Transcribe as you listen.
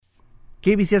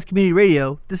KBCS Community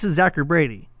Radio, this is Zachary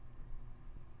Brady.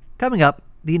 Coming up,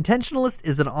 The Intentionalist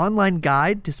is an online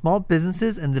guide to small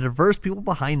businesses and the diverse people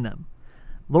behind them.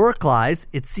 Laura Kleiss,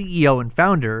 its CEO and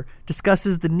founder,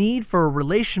 discusses the need for a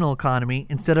relational economy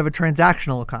instead of a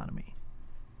transactional economy.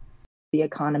 The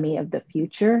economy of the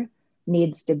future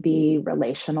needs to be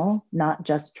relational, not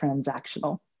just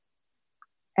transactional.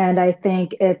 And I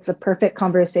think it's a perfect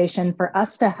conversation for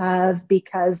us to have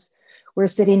because we're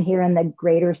sitting here in the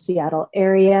greater Seattle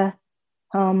area,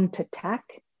 home to tech.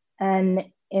 And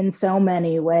in so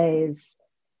many ways,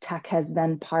 tech has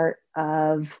been part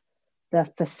of the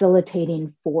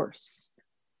facilitating force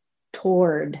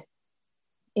toward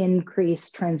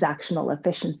increased transactional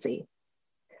efficiency.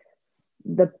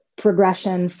 The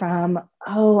progression from,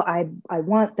 I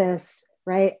want this,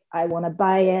 right? I want to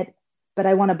buy it, but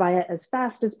I want to buy it as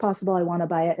fast as possible. I want to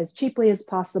buy it as cheaply as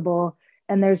possible.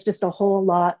 And there's just a whole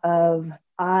lot of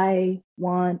I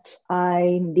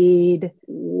need,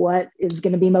 what is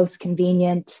going to be most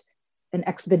convenient and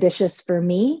expeditious for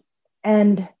me.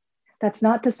 And that's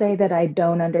not to say that I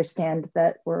don't understand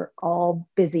that we're all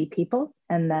busy people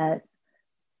and that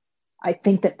I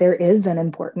think that there is an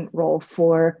important role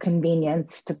for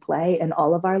convenience to play in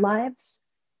all of our lives.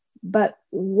 But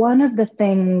one of the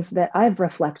things that I've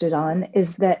reflected on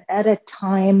is that at a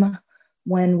time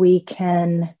when we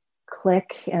can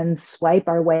click and swipe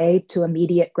our way to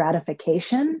immediate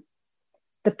gratification,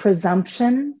 the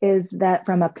presumption is that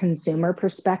from a consumer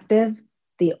perspective,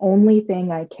 the only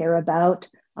thing I care about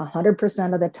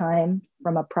 100% of the time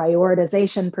from a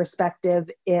prioritization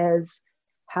perspective is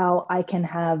how I can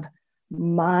have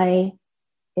my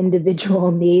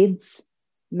individual needs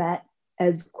met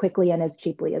as quickly and as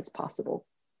cheaply as possible.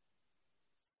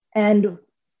 And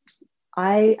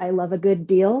I love a good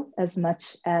deal as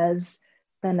much as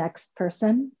the next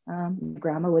person.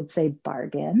 Grandma would say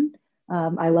bargain.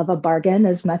 I love a bargain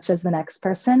as much as the next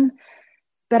person.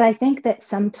 But I think that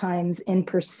sometimes in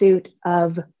pursuit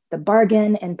of the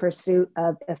bargain, in pursuit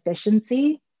of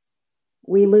efficiency,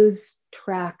 we lose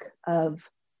track of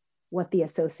what the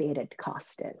associated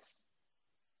cost is.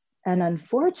 And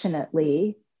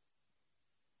unfortunately,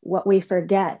 what we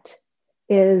forget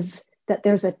is that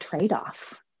there's a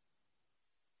trade-off.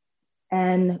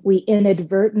 And we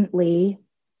inadvertently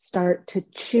start to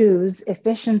choose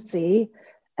efficiency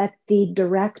at the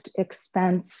direct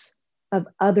expense of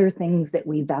other things that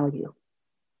we value,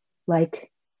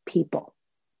 like people,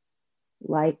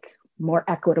 like more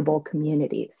equitable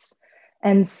communities.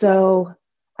 And so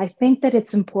I think that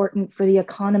it's important for the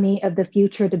economy of the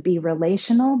future to be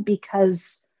relational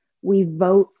because we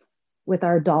vote with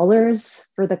our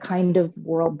dollars for the kind of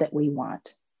world that we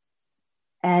want.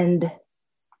 And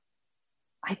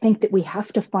I think that we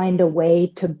have to find a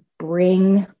way to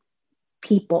bring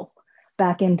people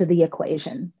back into the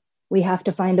equation. We have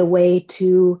to find a way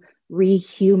to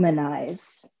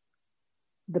rehumanize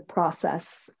the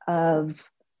process of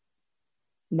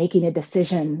making a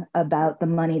decision about the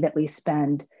money that we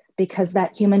spend, because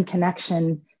that human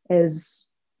connection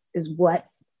is what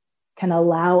can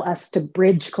allow us to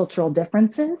bridge cultural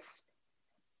differences.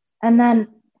 And then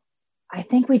I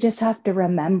think we just have to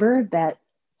remember that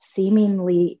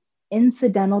seemingly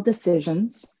incidental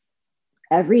decisions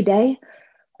every day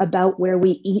about where we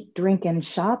eat, drink, and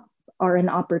shop are an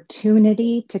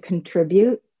opportunity to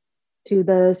contribute to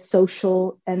the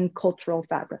social and cultural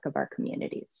fabric of our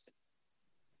communities.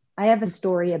 I have a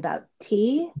story about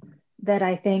tea that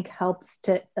I think helps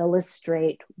to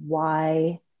illustrate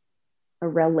why a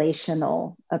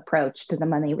relational approach to the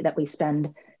money that we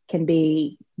spend can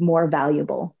be more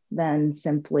valuable than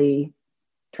simply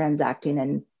transacting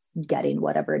and getting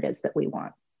whatever it is that we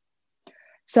want.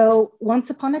 So once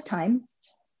upon a time,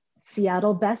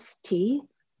 Seattle Best Tea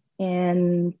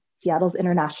in Seattle's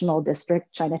International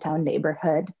District, Chinatown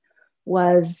neighborhood,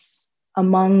 was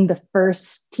among the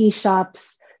first tea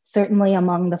shops, certainly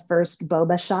among the first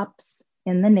boba shops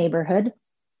in the neighborhood,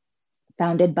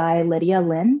 founded by Lydia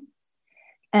Lin.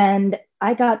 And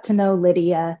I got to know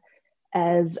Lydia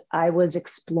as I was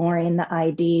exploring the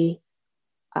ID.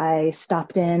 I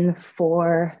stopped in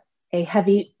for a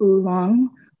heavy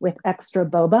oolong with extra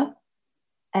boba,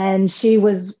 and she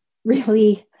was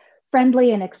really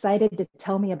friendly and excited to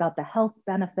tell me about the health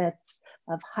benefits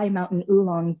of High Mountain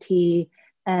Oolong tea,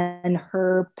 and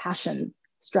her passion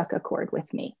struck a chord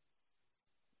with me.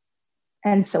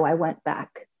 And so I went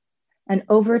back. And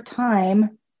over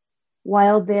time,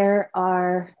 while there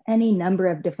are any number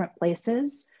of different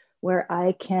places where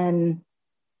I can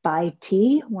buy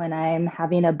tea when I'm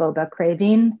having a boba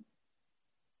craving,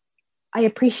 I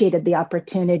appreciated the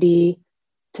opportunity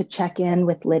to check in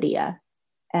with Lydia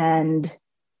and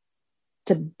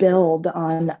to build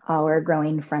on our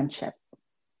growing friendship.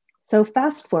 So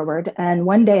fast forward, and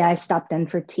one day I stopped in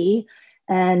for tea,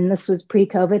 and this was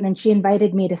pre-COVID, and she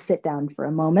invited me to sit down for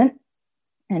a moment,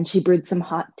 and she brewed some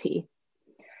hot tea.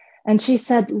 And she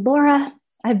said, "Laura,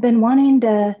 I've been wanting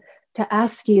to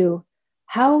ask you,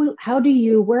 how do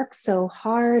you work so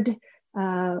hard?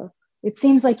 It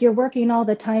seems like you're working all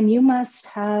the time. You must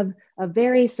have a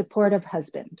very supportive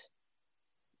husband."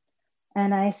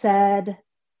 And I said,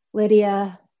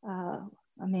 "Lydia,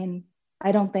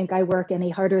 I don't think I work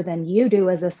any harder than you do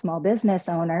as a small business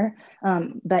owner.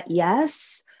 But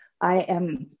yes,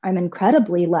 I'm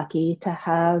incredibly lucky to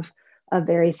have a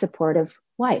very supportive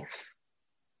wife."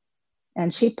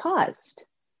 And she paused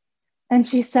and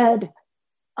she said,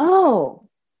 "Oh,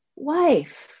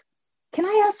 wife, can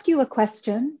I ask you a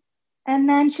question?" And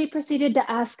then she proceeded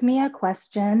to ask me a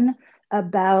question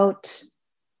about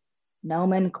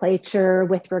nomenclature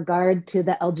with regard to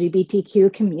the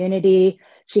LGBTQ community.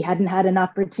 She hadn't had an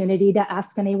opportunity to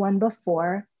ask anyone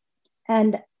before.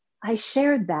 And I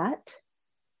shared that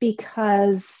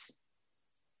because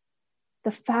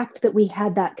the fact that we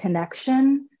had that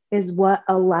connection is what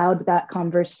allowed that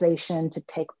conversation to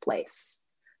take place.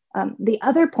 The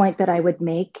other point that I would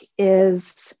make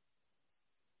is,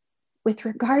 with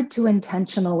regard to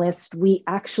Intentionalist, we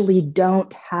actually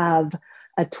don't have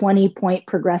a 20-point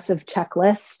progressive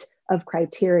checklist of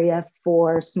criteria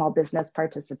for small business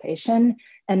participation,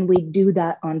 and we do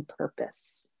that on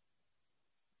purpose.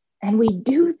 And we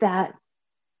do that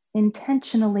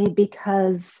intentionally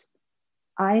because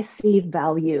I see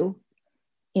value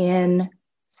in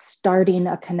starting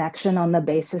a connection on the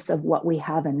basis of what we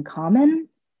have in common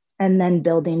and then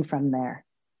building from there.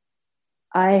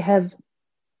 I have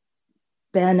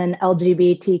been an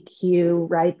LGBTQ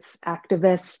rights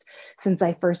activist since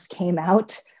I first came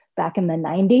out back in the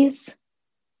 90s.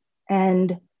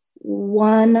 And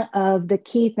one of the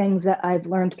key things that I've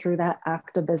learned through that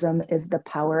activism is the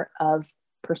power of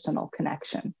personal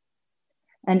connection.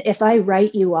 And if I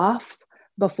write you off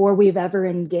before we've ever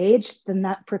engaged, then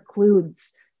that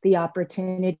precludes the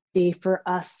opportunity for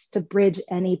us to bridge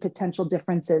any potential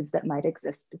differences that might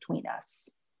exist between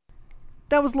us.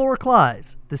 That was Laura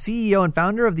Kleiss, the CEO and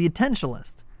founder of The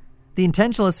Intentionalist. The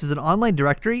Intentionalist is an online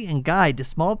directory and guide to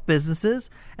small businesses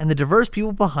and the diverse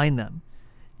people behind them.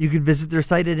 You can visit their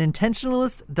site at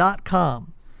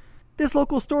intentionalist.com. This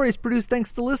local story is produced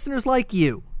thanks to listeners like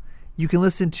you. You can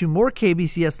listen to more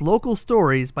KBCS local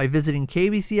stories by visiting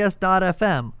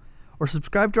kbcs.fm or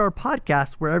subscribe to our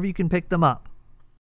podcast wherever you can pick them up.